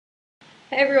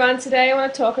Hey everyone, today I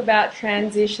want to talk about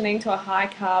transitioning to a high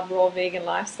carb raw vegan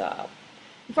lifestyle.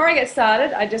 Before I get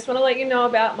started, I just want to let you know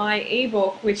about my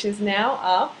ebook, which is now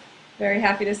up. Very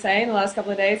happy to say in the last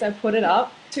couple of days I put it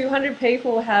up. 200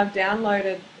 people have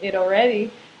downloaded it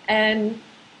already and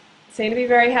seem to be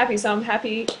very happy, so I'm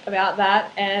happy about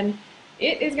that. And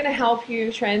it is going to help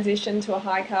you transition to a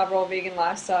high carb raw vegan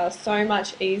lifestyle so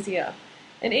much easier.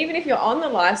 And even if you're on the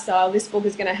lifestyle, this book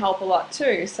is going to help a lot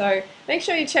too. So make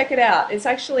sure you check it out. It's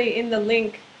actually in the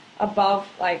link above,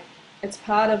 like it's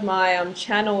part of my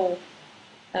channel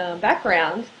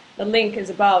background. The link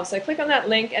is above. So click on that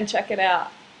link and check it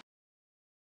out.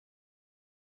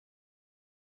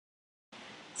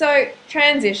 So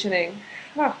transitioning.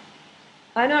 Oh,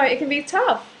 I know it can be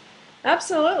tough.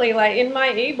 Absolutely. Like in my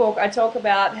ebook, I talk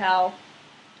about how,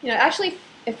 actually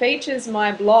it features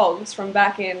my blogs from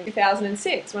back in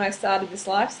 2006 when I started this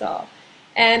lifestyle.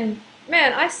 And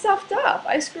man, I stuffed up.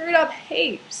 I screwed up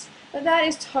heaps. But that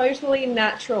is totally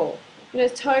natural.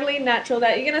 It's totally natural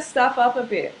that you're going to stuff up a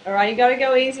bit. All right, you got to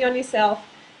go easy on yourself.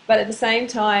 But at the same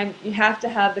time, you have to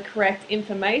have the correct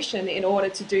information in order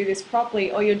to do this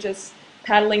properly, or you're just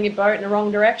paddling your boat in the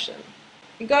wrong direction.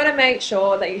 You've got to make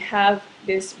sure that you have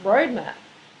this roadmap.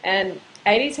 And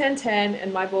 80-10-10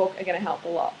 and my book are going to help a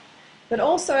lot. But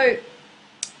also,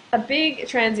 a big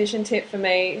transition tip for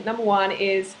me, number one,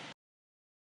 is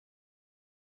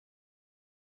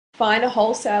find a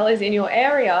wholesalers in your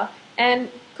area and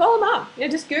call them up.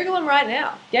 Just Google them right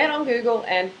now. Get on Google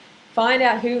and find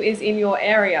out who is in your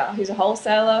area, who's a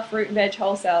wholesaler, fruit and veg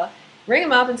wholesaler. Ring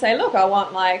them up and say, look, I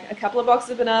want like a couple of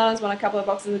boxes of bananas, want a couple of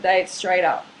boxes of dates straight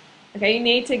up. Okay, you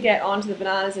need to get onto the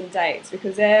bananas and dates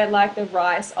because they're like the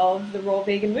rice of the raw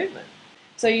vegan movement.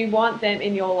 So you want them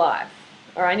in your life.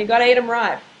 All right, and you've got to eat them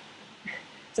ripe.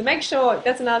 So make sure,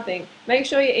 that's another thing, make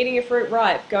sure you're eating your fruit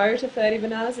ripe. Go to 30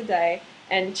 bananas a day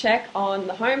and check on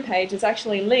the homepage. There's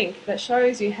actually a link that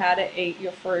shows you how to eat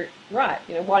your fruit ripe,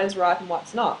 what is ripe and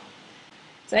what's not.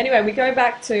 So anyway, we go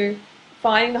back to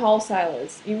finding the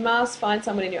wholesalers. You must find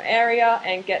someone in your area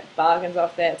and get bargains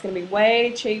off there. It's going to be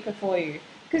way cheaper for you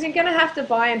because you're going to have to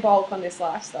buy in bulk on this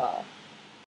lifestyle.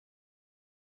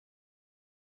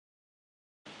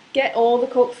 Get all the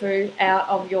cooked food out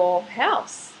of your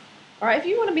house. All right, if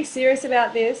you want to be serious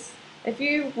about this, if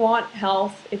you want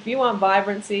health, if you want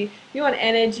vibrancy, if you want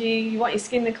energy, you want your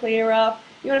skin to clear up,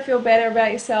 you want to feel better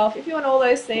about yourself, if you want all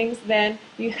those things, then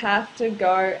you have to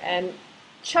go and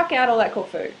chuck out all that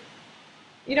cooked food.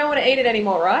 You don't want to eat it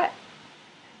anymore, right?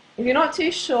 If you're not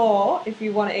too sure if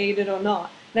you want to eat it or not,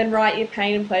 then write your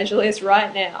pain and pleasure list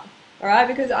right now. All right,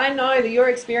 because I know that you're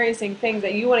experiencing things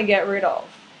that you want to get rid of.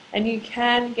 And you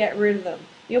can get rid of them.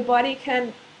 Your body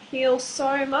can heal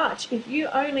so much if you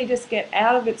only just get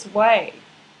out of its way.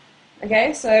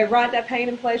 Okay, so write that pain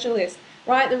and pleasure list.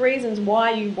 Write the reasons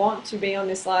why you want to be on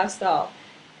this lifestyle.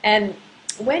 And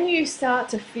when you start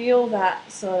to feel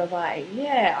that sort of like,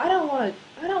 yeah, I don't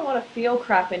want to feel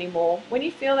crap anymore. When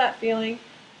you feel that feeling,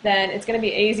 then it's going to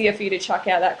be easier for you to chuck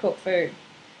out that cooked food.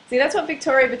 See, that's what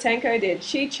Victoria Boutenko did.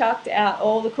 She chucked out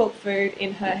all the cooked food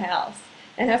in her house.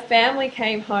 And her family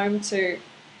came home to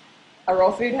a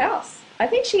raw food house. I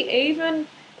think she even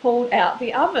pulled out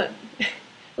the oven,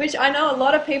 which I know a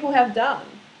lot of people have done.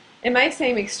 It may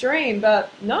seem extreme, but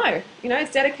no,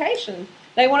 it's dedication.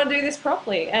 They want to do this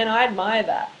properly, and I admire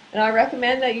that. And I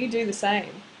recommend that you do the same.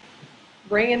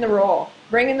 Bring in the raw,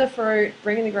 bring in the fruit,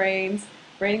 bring in the greens,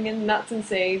 bring in nuts and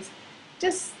seeds.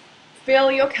 Just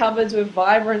fill your cupboards with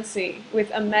vibrancy,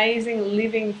 with amazing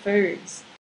living foods.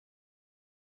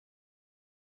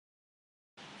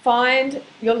 Find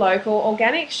your local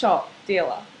organic shop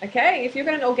dealer, okay? If you've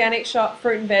got an organic shop,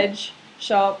 fruit and veg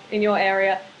shop in your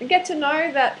area, then get to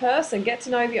know that person, get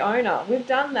to know the owner. We've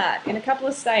done that in a couple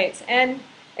of states, and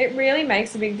it really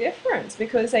makes a big difference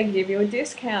because they give you a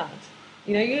discount.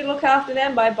 You look after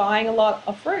them by buying a lot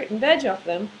of fruit and veg off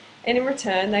them, and in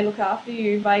return, they look after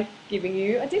you by giving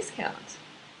you a discount.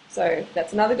 So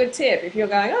that's another good tip. If you're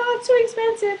going, oh, it's too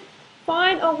expensive,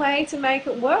 find a way to make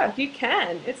it work. You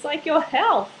can. It's like your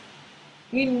health.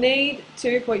 You need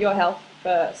to put your health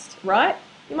first, right?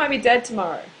 You might be dead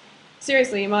tomorrow.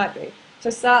 Seriously, you might be.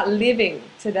 So start living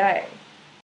today.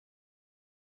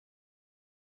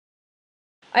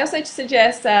 I also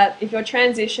suggest that if you're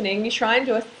transitioning, you try and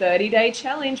do a 30-day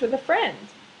challenge with a friend.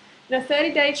 A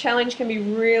 30-day challenge can be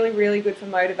really, really good for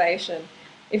motivation.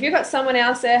 If you've got someone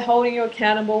else there holding you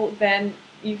accountable, then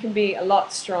you can be a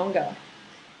lot stronger.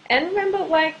 And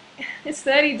remember, it's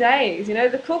 30 days.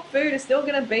 The cooked food is still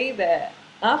going to be there.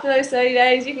 After those 30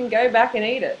 days, you can go back and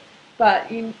eat it.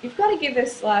 But you've got to give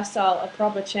this lifestyle a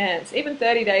proper chance. Even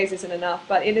 30 days isn't enough,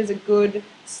 but it is a good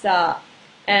start.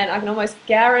 And I can almost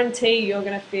guarantee you're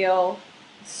going to feel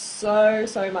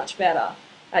so much better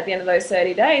at the end of those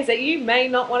 30 days that you may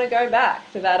not want to go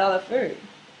back to that other food.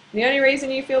 The only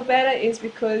reason you feel better is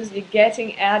because you're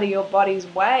getting out of your body's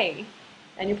way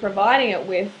and you're providing it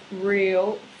with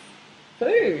real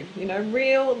food, you know,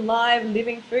 real live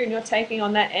living food, and you're taking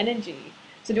on that energy.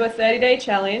 So do a 30-day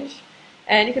challenge,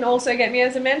 and you can also get me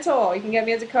as a mentor. You can get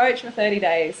me as a coach for 30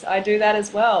 days. I do that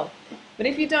as well. But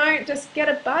if you don't, just get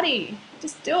a buddy.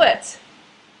 Just do it.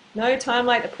 No time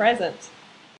like the present.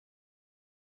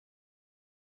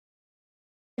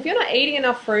 If you're not eating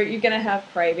enough fruit, you're going to have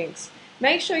cravings.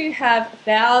 Make sure you have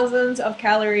thousands of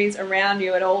calories around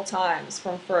you at all times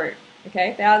from fruit.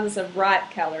 Okay, thousands of ripe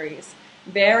calories,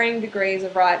 varying degrees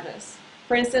of ripeness.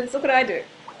 For instance, look what I do.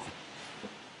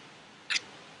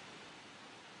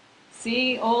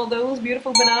 See all those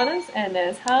beautiful bananas? And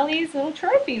there's Harley's little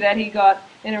trophy that he got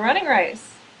in a running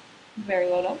race. Very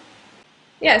well done.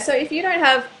 Yeah, so if you don't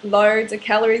have loads of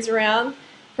calories around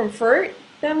from fruit,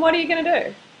 then what are you going to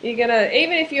do? You're going to,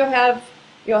 even if you have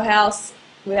your house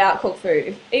without cooked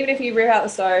food, even if you rip out the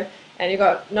stove and you've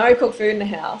got no cooked food in the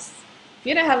house, if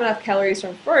you don't have enough calories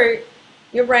from fruit,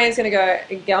 your brain's going to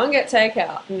go and get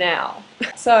takeout now.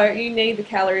 So you need the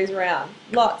calories around.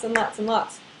 Lots and lots and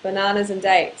lots. Bananas and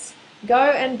dates. Go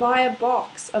and buy a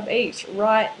box of each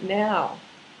right now.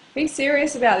 Be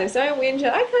serious about this. Don't whinge,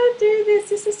 I can't do this.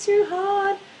 This is too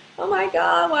hard. Oh my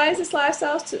God, why is this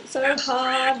lifestyle so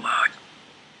hard?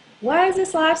 Why is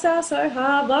this lifestyle so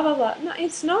hard? Blah, blah, blah. No,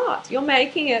 it's not. You're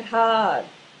making it hard.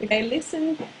 Okay,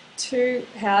 listen to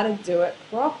how to do it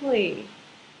properly.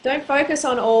 Don't focus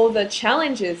on all the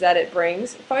challenges that it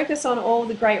brings. Focus on all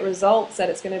the great results that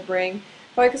it's going to bring.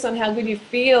 Focus on how good you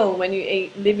feel when you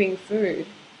eat living food.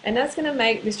 And that's going to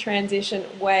make this transition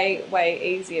way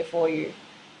easier for you.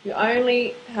 You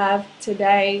only have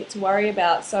today to worry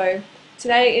about. So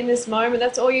today, in this moment,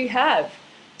 that's all you have.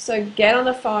 So get on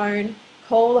the phone,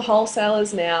 call the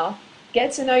wholesalers now,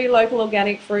 get to know your local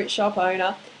organic fruit shop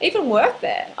owner, even work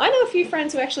there. I know a few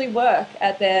friends who actually work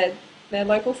at their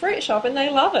local fruit shop and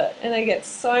they love it and they get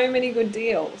so many good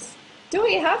deals. Do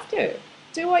what you have to.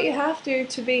 Do what you have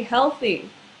to be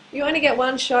healthy. You only get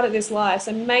one shot at this life,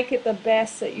 so make it the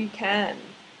best that you can.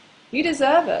 You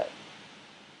deserve it.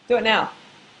 Do it now.